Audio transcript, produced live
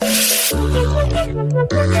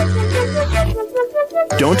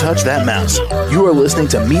Don't touch that mouse. You are listening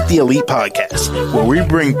to Meet the Elite Podcast, where we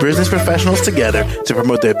bring business professionals together to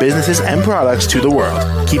promote their businesses and products to the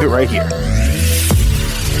world. Keep it right here.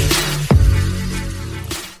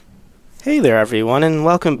 Hey there, everyone, and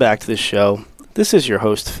welcome back to the show. This is your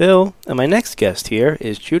host, Phil, and my next guest here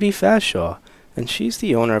is Judy Fashaw, and she's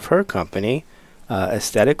the owner of her company,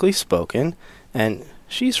 Aesthetically Spoken, and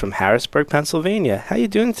she's from Harrisburg, Pennsylvania. How you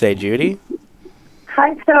doing today, Judy?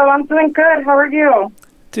 Hi, Phil. I'm doing good. How are you?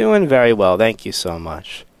 Doing very well. Thank you so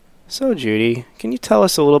much. So, Judy, can you tell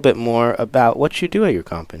us a little bit more about what you do at your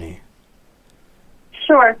company?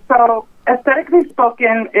 Sure. So, Aesthetically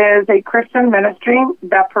Spoken is a Christian ministry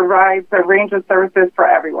that provides a range of services for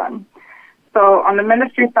everyone. So, on the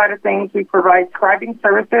ministry side of things, we provide scribing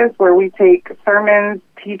services where we take sermons,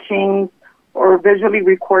 teachings, or visually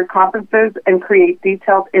record conferences and create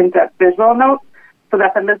detailed, in-depth visual notes so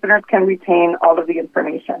that the listeners can retain all of the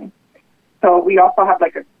information. So we also have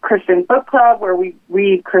like a Christian book club where we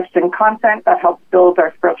read Christian content that helps build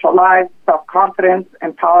our spiritual lives, self-confidence,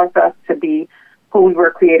 empowers us to be who we were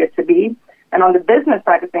created to be. And on the business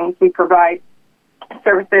side of things, we provide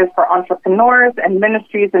services for entrepreneurs and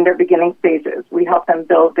ministries in their beginning stages. We help them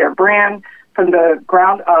build their brand from the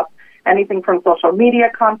ground up, anything from social media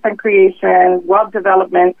content creation, web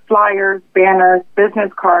development, flyers, banners,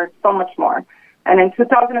 business cards, so much more. And in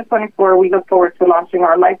 2024, we look forward to launching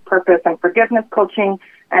our life purpose and forgiveness coaching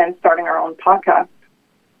and starting our own podcast.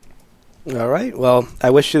 All right. Well, I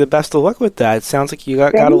wish you the best of luck with that. It sounds like you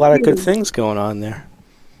got a lot of good things going on there.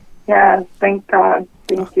 Yeah, thank God.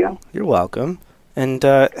 Thank you. You're welcome. And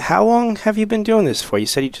how long have you been doing this for? You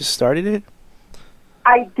said you just started it?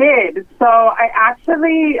 I did. So I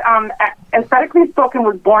actually, Aesthetically Spoken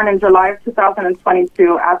was born in July of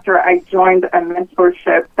 2022 after I joined a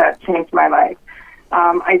mentorship that changed my life.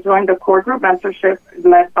 I joined a core group mentorship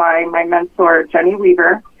led by my mentor, Jenny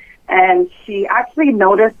Weaver, and she actually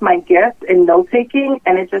noticed my gift in note-taking,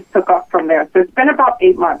 and it just took off from there. So it's been about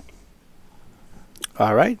 8 months.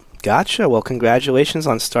 All right. Gotcha. Well, congratulations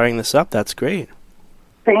on starting this up. That's great.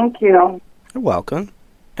 Thank you. You're welcome.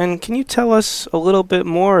 And can you tell us a little bit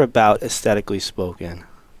more about Aesthetically Spoken?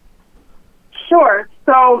 Sure.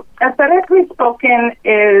 So Aesthetically Spoken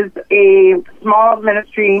is a small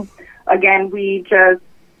ministry. Again, we just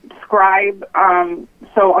scribe.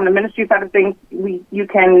 So on the ministry side of things, you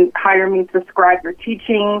can hire me to scribe your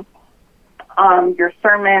teachings, your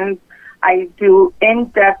sermons. I do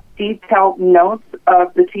in-depth, detailed notes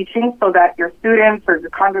of the teaching so that your students or the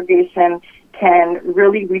congregation can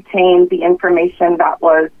really retain the information that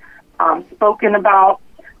was spoken about.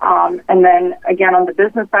 And then, again, on the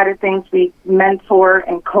business side of things, we mentor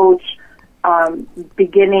and coach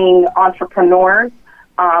beginning entrepreneurs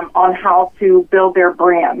on how to build their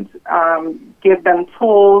brand, give them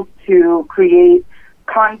tools to create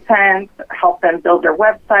content, help them build their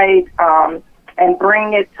website, and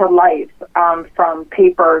bring it to life from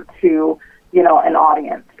paper to, an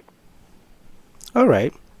audience. All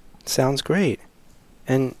right. Sounds great.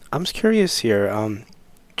 And I'm curious here,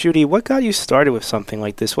 Judy, what got you started with something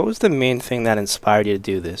like this? What was the main thing that inspired you to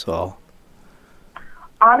do this all?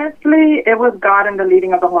 Honestly, it was God and the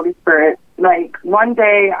leading of the Holy Spirit. Like, one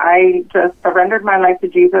day I just surrendered my life to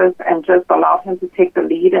Jesus and just allowed him to take the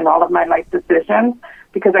lead in all of my life decisions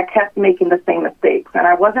because I kept making the same mistakes. And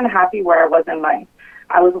I wasn't happy where I was in life.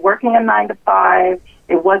 I was working a 9-to-5.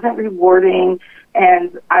 It wasn't rewarding.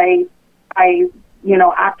 And I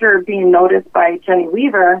after being noticed by Jenny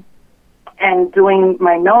Weaver and doing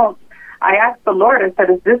my notes, I asked the Lord, I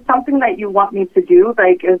said, is this something that you want me to do?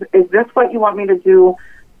 Like, is this what you want me to do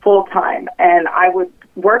full time? And I would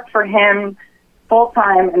work for him full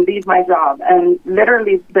time and leave my job. And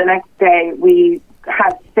literally the next day we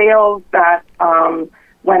had sales that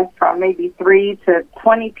went from maybe 3 to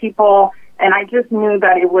 20 people. And I just knew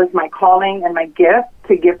that it was my calling and my gift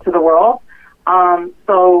to give to the world.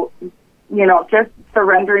 So just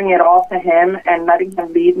surrendering it all to him and letting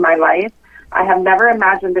him lead my life. I have never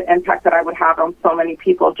imagined the impact that I would have on so many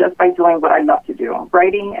people just by doing what I love to do,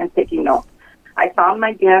 writing and taking notes. I found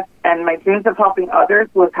my gift, and my dreams of helping others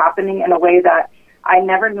was happening in a way that I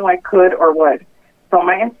never knew I could or would. So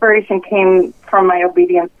my inspiration came from my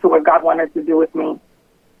obedience to what God wanted to do with me.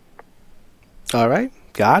 All right.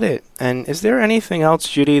 Got it. And is there anything else,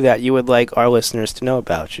 Judy, that you would like our listeners to know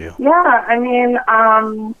about you? Yeah,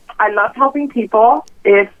 I love helping people.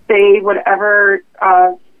 If they would ever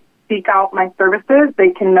seek out my services,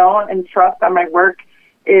 they can know and trust that my work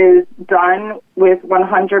is done with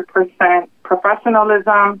 100%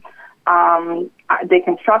 professionalism. They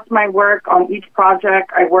can trust my work on each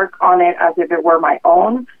project. I work on it as if it were my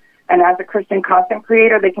own. And as a Christian content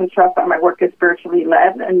creator, they can trust that my work is spiritually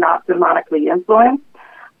led and not demonically influenced.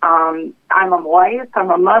 I'm a wife, I'm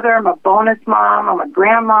a mother, I'm a bonus mom, I'm a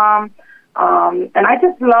grandmom, and I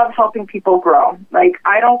just love helping people grow. Like,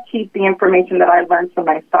 I don't keep the information that I learned for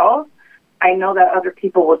myself. I know that other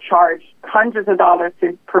people will charge hundreds of dollars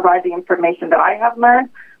to provide the information that I have learned,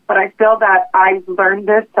 but I feel that I've learned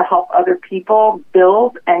this to help other people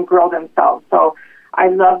build and grow themselves. So I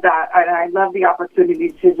love that, and I love the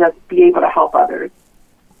opportunity to just be able to help others.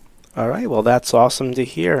 All right, well, that's awesome to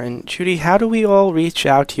hear. And Judy, how do we all reach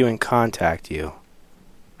out to you and contact you?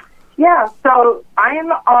 Yeah, so I am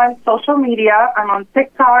on social media. I'm on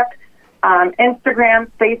TikTok, Instagram,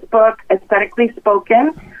 Facebook, Aesthetically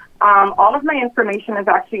Spoken. All of my information is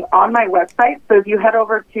actually on my website. So if you head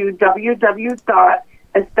over to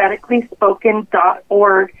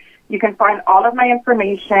www.aestheticcallyspoken.org, you can find all of my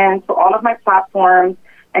information, so all of my platforms,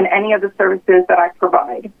 and any of the services that I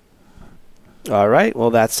provide. All right.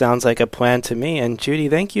 Well, that sounds like a plan to me. And Judy,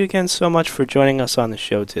 thank you again so much for joining us on the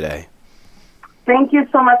show today. Thank you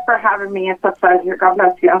so much for having me. It's a pleasure. God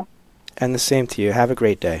bless you. And the same to you. Have a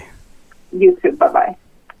great day. You too. Bye-bye.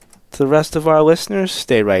 To the rest of our listeners,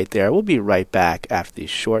 stay right there. We'll be right back after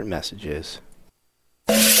these short messages.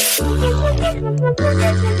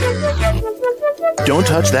 Don't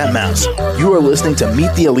touch that mouse. You are listening to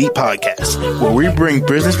Meet the Elite Podcast, where we bring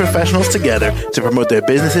business professionals together to promote their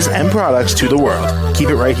businesses and products to the world. Keep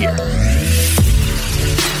it right here.